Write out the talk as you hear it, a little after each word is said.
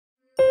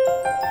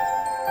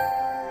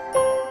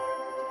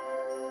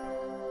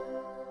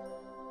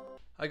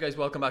Hi guys,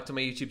 welcome back to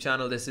my YouTube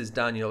channel. This is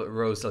Daniel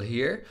Rosehill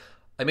here.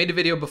 I made a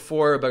video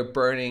before about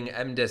burning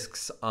M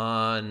disks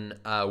on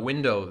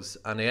Windows,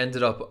 and I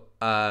ended up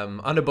on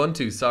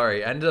Ubuntu.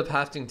 Sorry, I ended up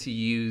having to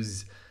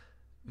use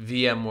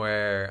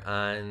VMware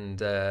and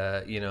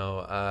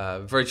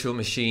virtual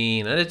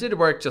machine, and it did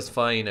work just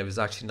fine. I was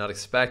actually not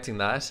expecting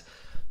that,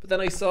 but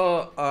then I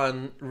saw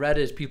on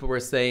Reddit people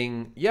were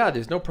saying, yeah,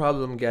 there's no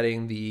problem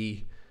getting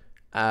the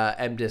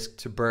M disk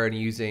to burn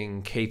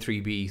using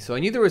K3B. So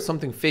I knew there was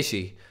something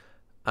fishy.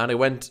 And I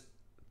went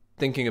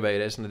thinking about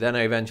it, and then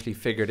I eventually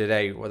figured it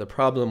out. Well, the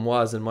problem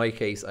was, in my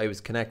case, I was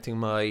connecting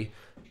my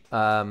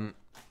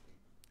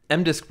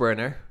M-Disk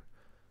burner,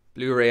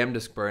 Blu-ray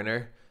M-Disk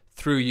burner,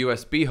 through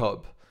USB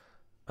hub.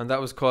 And that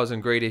was causing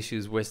great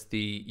issues with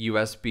the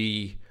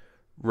USB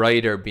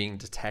writer being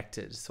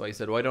detected. So I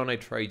said, why don't I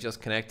try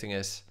just connecting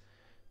it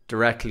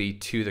directly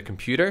to the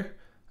computer?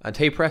 And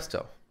hey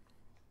presto.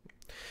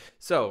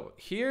 So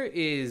here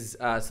is,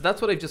 so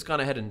that's what I've just gone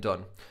ahead and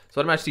done. So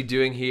what I'm actually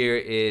doing here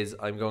is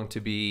I'm going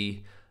to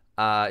be,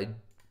 I'm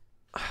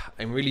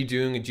really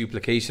doing a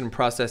duplication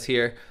process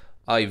here.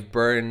 I've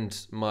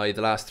burned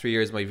the last 3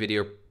 years, my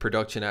video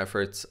production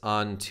efforts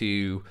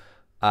onto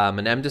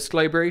an M-Disk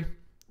library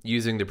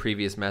using the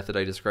previous method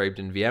I described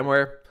in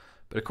VMware.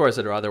 But of course,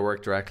 I'd rather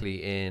work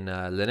directly in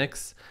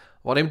Linux.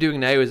 What I'm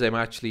doing now is I'm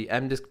actually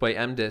M-Disk by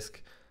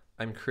M-Disk,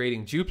 I'm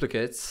creating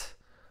duplicates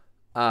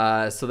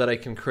so that I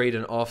can create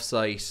an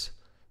offsite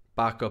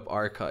backup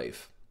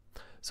archive.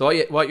 So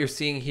what you're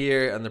seeing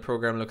here, and the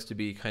program looks to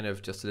be kind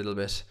of just a little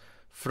bit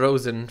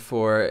frozen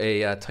for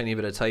a tiny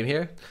bit of time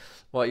here.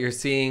 What you're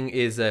seeing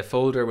is a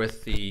folder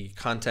with the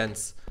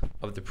contents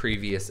of the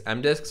previous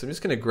M-Disk. So I'm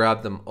just going to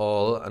grab them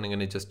all, and I'm going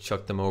to just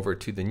chuck them over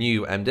to the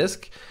new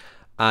M-Disk.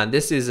 And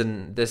this is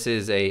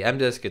a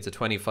M-Disk. It's a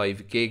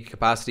 25 gig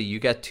capacity. You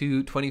get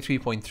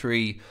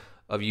 23.3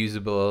 of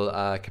usable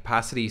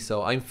capacity.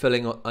 So I'm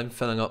filling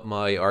up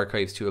my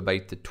archives to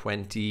about the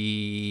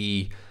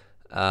 20.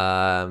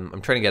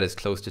 I'm trying to get as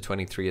close to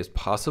 23 as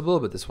possible,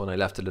 but this one I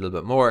left a little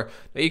bit more.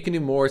 Now you can do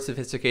more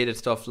sophisticated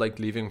stuff like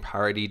leaving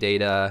parity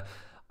data.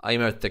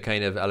 I'm at the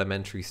kind of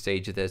elementary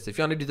stage of this. If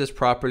you want to do this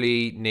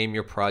properly, name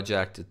your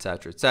project,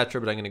 etc., etc.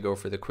 But I'm going to go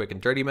for the quick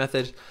and dirty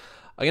method.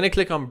 I'm going to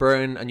click on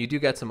burn, and you do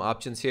get some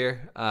options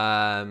here.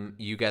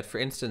 You get, for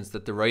instance,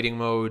 that the writing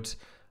mode,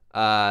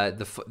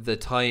 the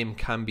time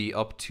can be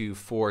up to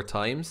 4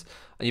 times,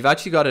 and you've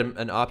actually got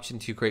an option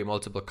to create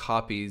multiple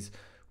copies,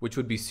 which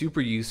would be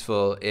super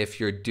useful if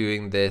you're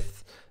doing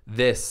this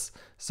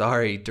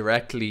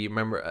directly.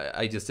 Remember,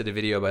 I just did a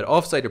video about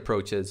offsite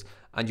approaches,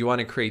 and you want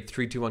to create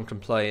 3-2-1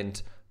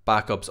 compliant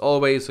backups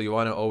always. So you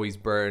want to always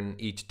burn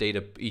each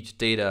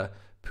data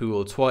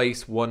pool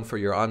twice, one for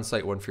your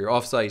onsite, one for your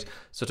offsite.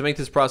 So to make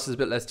this process a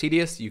bit less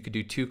tedious, you could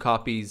do 2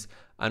 copies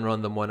and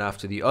run them one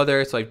after the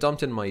other. So I've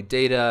dumped in my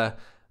data.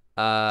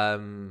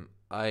 I'm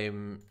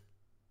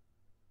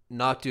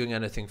not doing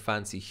anything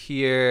fancy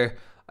here.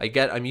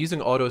 I'm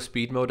using auto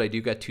speed mode. I do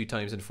get 2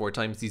 times and 4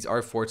 times. These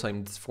are 4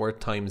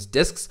 times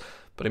disks,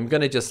 but I'm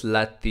going to just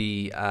let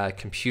the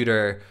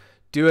computer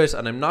do it,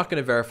 and I'm not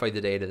going to verify the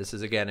data. This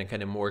is again a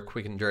kind of more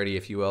quick and dirty,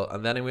 if you will,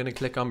 and then I'm going to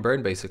click on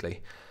burn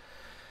basically.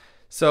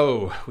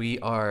 So we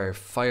are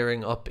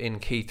firing up in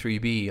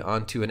K3B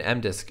onto an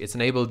M disk. It's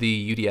enabled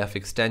the UDF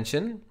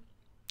extension.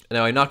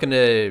 Now I'm going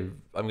to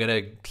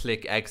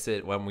click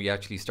exit when we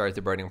actually start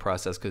the burning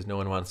process, because no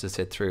one wants to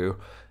sit through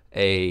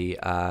a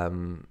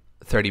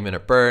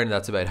 30-minute burn.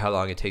 That's about how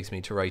long it takes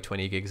me to write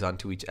 20 gigs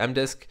onto each M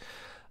disk.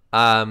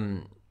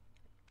 I'm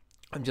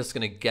just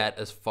going to get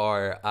as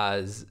far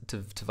as to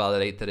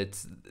validate that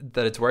it's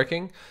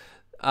working.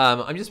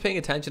 I'm just paying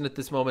attention at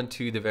this moment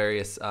to the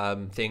various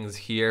things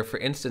here. For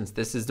instance,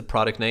 this is the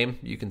product name.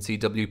 You can see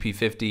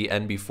WP50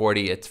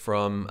 NB40. It's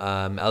from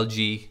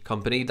LG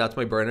company. That's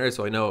my burner,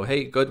 so I know,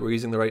 hey, good, we're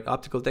using the right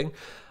optical thing.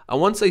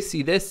 And once I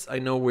see this, I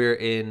know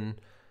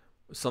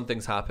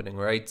something's happening,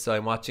 right? So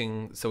I'm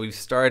watching. So we've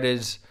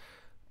started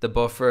the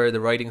buffer. The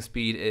writing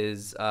speed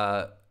is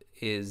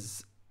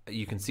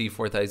you can see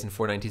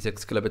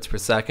 4,496 kilobits per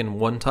second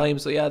one time.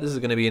 So yeah, this is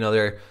going to be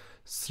another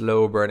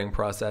slow burning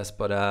process,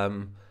 but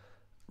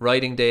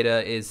writing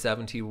data is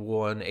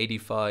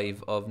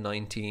 7185 of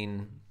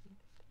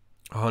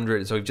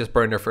 1900. So we've just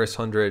burned our first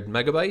 100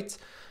 megabytes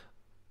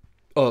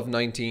of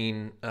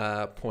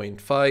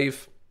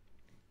 19.5,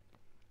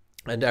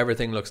 and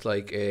everything looks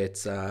like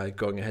it's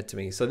going ahead to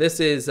me. So this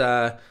is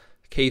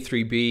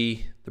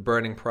K3B, the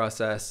burning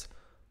process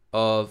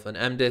of an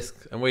M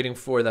disk. I'm waiting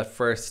for that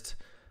first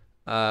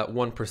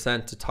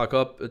 1%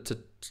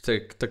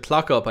 to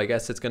clock up. I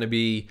guess it's going to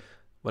be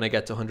when I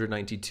get to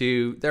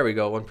 192. There we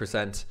go,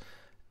 1%.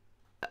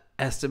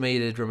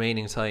 Estimated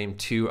remaining time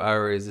 2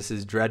 hours. This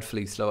is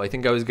dreadfully slow. I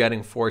think I was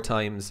getting 4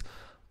 times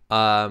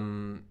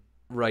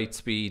write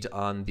speed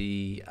on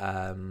the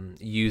I'm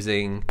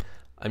using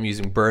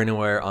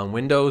Burnware on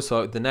Windows.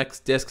 So the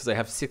next disk, because I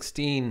have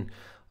 16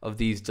 of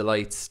these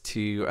delights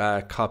to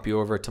copy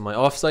over to my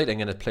offsite, I'm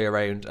going to play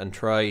around and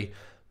try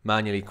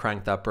manually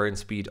crank that burn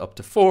speed up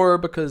to 4,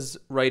 because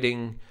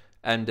writing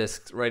M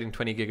disks, writing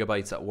 20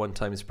 gigabytes at 1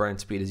 times burn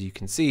speed, as you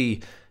can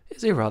see,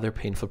 is a rather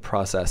painful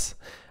process.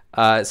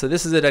 So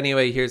this is it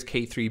anyway. Here's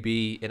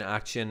K3B in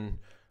action,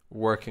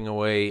 working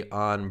away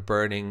on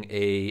burning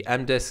a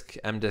M disk.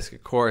 M disk,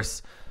 of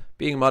course,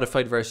 being a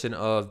modified version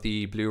of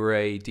the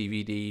Blu-ray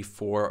DVD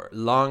for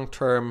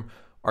long-term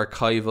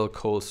archival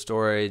cold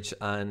storage,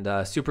 and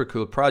a super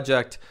cool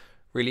project.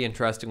 Really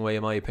interesting way,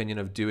 in my opinion,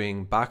 of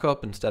doing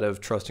backup instead of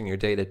trusting your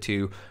data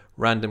to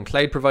random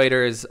cloud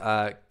providers.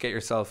 Get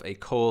yourself a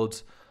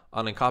cold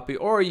online copy,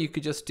 or you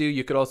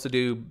could also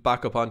do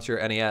backup onto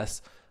your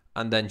NAS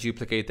and then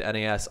duplicate the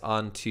NAS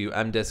onto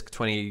M disk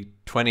 20,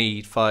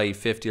 25,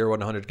 50 or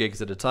 100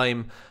 gigs at a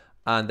time,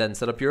 and then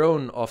set up your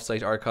own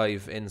offsite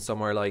archive in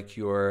somewhere like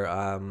your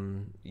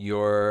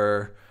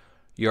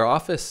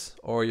office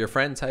or your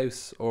friend's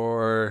house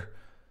or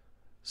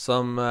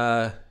some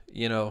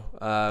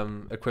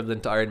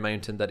equivalent to Iron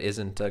Mountain that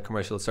isn't a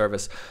commercial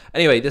service.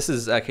 Anyway, this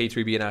is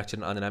K3B in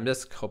action on an M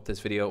disk. Hope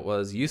this video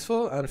was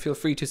useful, and feel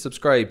free to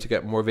subscribe to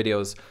get more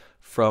videos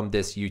from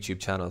this YouTube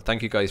channel.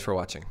 Thank you guys for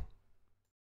watching.